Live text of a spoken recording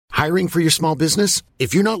Hiring for your small business?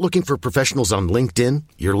 If you're not looking for professionals on LinkedIn,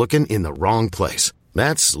 you're looking in the wrong place.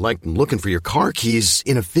 That's like looking for your car keys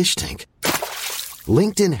in a fish tank.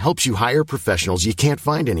 LinkedIn helps you hire professionals you can't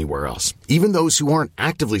find anywhere else, even those who aren't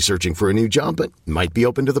actively searching for a new job but might be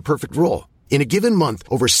open to the perfect role. In a given month,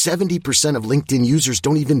 over 70% of LinkedIn users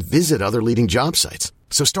don't even visit other leading job sites.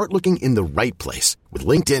 So start looking in the right place. With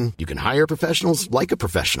LinkedIn, you can hire professionals like a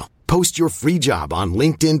professional. Post your free job on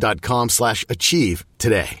linkedin.com/achieve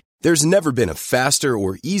today. There's never been a faster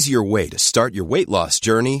or easier way to start your weight loss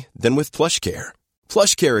journey than with PlushCare.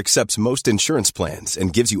 PlushCare accepts most insurance plans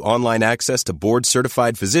and gives you online access to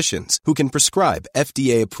board-certified physicians who can prescribe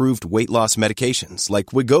FDA-approved weight loss medications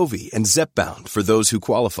like Wegovy and Zepbound for those who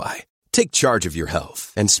qualify. Take charge of your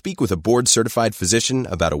health and speak with a board-certified physician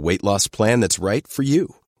about a weight loss plan that's right for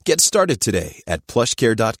you. Get started today at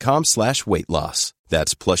plushcare.com/weight loss.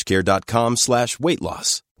 That's plushcare.com/weight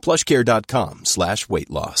loss. plushcare.com/weight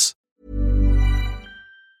loss.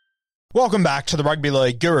 Welcome back to the Rugby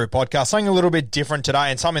League Guru podcast. Something a little bit different today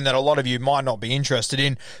and something that a lot of you might not be interested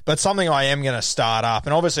in, but something I am going to start up.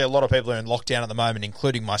 And obviously a lot of people are in lockdown at the moment,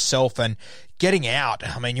 including myself, and getting out.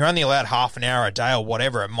 I mean, you're only allowed half an hour a day or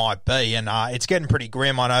whatever it might be, and it's getting pretty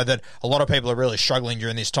grim. I know that a lot of people are really struggling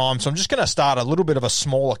during this time, so I'm just going to start a little bit of a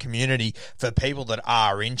smaller community for people that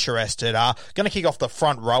are interested. Going to kick off the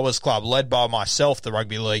Front Rowers Club, led by myself, the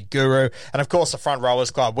Rugby League Guru, and of course the Front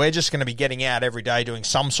Rowers Club. We're just going to be getting out every day, doing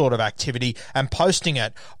some sort of activity and posting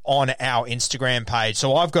it on our Instagram page.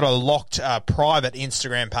 So I've got a locked private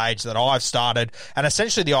Instagram page that I've started, and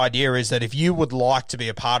essentially the idea is that if you would like to be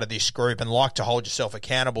a part of this group and like to hold yourself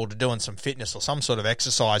accountable to doing some fitness or some sort of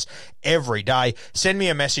exercise every day, send me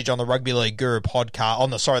a message on the Rugby League Guru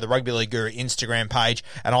podcast, the Rugby League Guru Instagram page,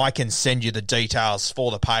 and I can send you the details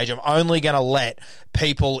for the page. I'm only going to let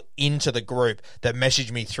people into the group that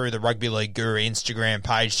message me through the Rugby League Guru Instagram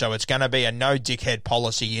page, so it's going to be a no dickhead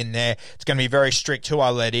policy in there. It's going to be very strict who I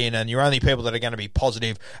let in, and you're only people that are going to be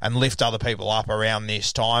positive and lift other people up around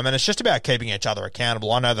this time, and it's just about keeping each other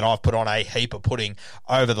accountable. I know that I've put on a heap of pudding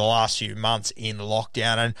over the last few months in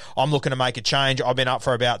lockdown, and I'm looking to make a change. I've been up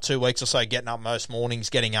for about 2 weeks or so, getting up most mornings,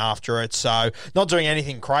 getting after it, so not doing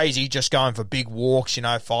anything crazy, just going for big walks,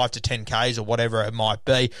 5 to 10 Ks or whatever it might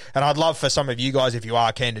be. And I'd love for some of you guys, if you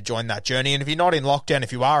are keen to join that journey, and if you're not in lockdown,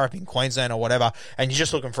 if you are up in Queensland or whatever, and you're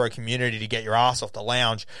just looking for a community to get your ass off the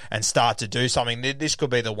lounge and start to do something, this could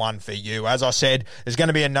be the one for you. As I said, there's going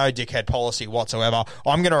to be a no dickhead policy whatsoever.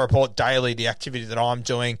 I'm going to report daily the activity that I'm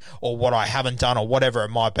doing or what I haven't done or whatever it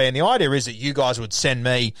might be, and the idea is that you guys would send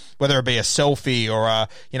me, whether it be a selfie or a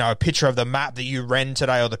picture of the map that you ran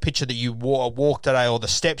today, or the picture that you walked today, or the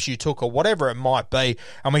steps you took, or whatever it might be,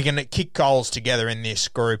 and we can kick goals together in this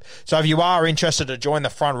group. So if you are interested to join the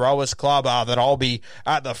Front Rowers Club that I'll be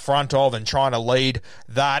at the front of and trying to lead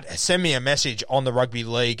that, send me a message on the Rugby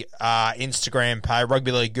League Instagram page,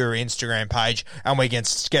 Rugby League Guru Instagram page, and we can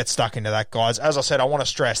get stuck into that, guys. As I said, I want to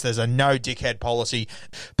stress there's a no dickhead policy.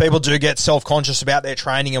 People do get self-conscious about their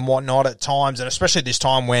training and whatnot at times, and especially this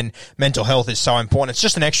time when mental health is so important. It's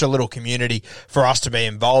just an extra little community for us to be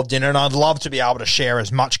involved in, and I'd love to be able to share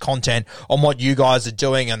as much content on what you guys are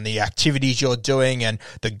doing and the activities you're doing and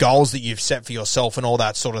the goals that you've set for yourself and all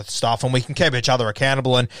that sort of stuff, and we can keep each other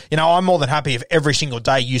accountable. And I'm more than happy if every single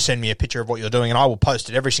day you send me a picture of what you're doing, and I will post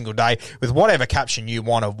it every single day with whatever caption you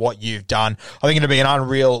want of what you've done. I think it'll be an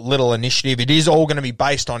unreal little initiative. It is all going to be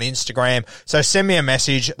based on Instagram, so send me a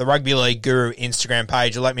message, the Rugby League Guru Instagram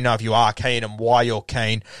page, and let me know if you are keen and why you're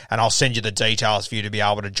keen, and I'll send you the details for you to be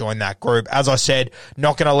able to join that group. As I said,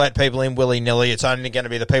 not going to let people in willy-nilly. It's only going to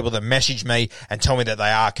be the people that message me and tell me that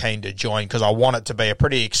they are keen to join, because I want it to be a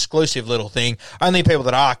pretty exclusive little thing. Only people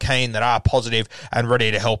that are keen, that are positive and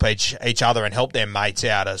ready to help each other and help their mates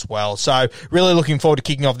out as well. So really looking forward to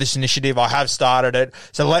kicking off this initiative. I have started it,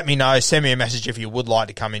 so let me know. Send me a message if you would like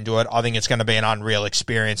to come into it. I think it's going to be an unreal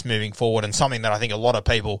experience moving forward, and something that I think a lot of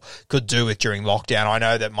people could do with during lockdown. I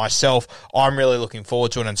know that myself, I'm really looking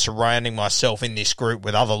forward to it, and surrounding myself in this group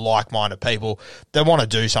with other like-minded people that want to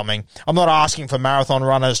do something. I'm not asking for marathon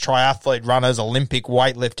runners, triathlete runners, Olympic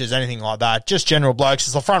weightlifters, anything like that. Just general blokes.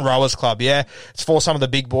 It's the Front Rowers Club, yeah? It's for some of the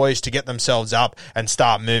big boys to get themselves up and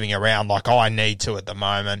start moving around like I need to at the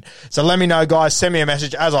moment. So let me know, guys. Send me a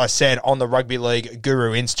message, as I said, on the Rugby League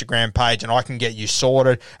Guru Instagram page, and I can get you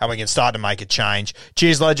sorted and we can start to make a change.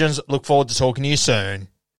 Cheers, legends. Look forward to talking to you soon.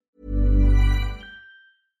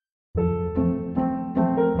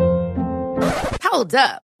 Hold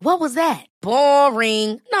up. What was that?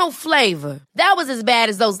 Boring. No flavor. That was as bad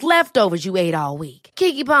as those leftovers you ate all week.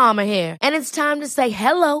 Keke Palmer here, and it's time to say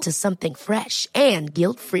hello to something fresh and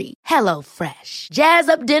guilt-free. Hello Fresh. Jazz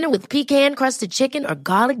up dinner with pecan-crusted chicken or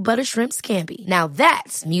garlic butter shrimp scampi. Now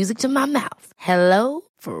that's music to my mouth. Hello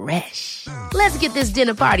Fresh. Let's get this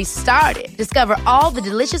dinner party started. Discover all the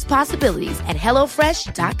delicious possibilities at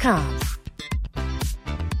HelloFresh.com.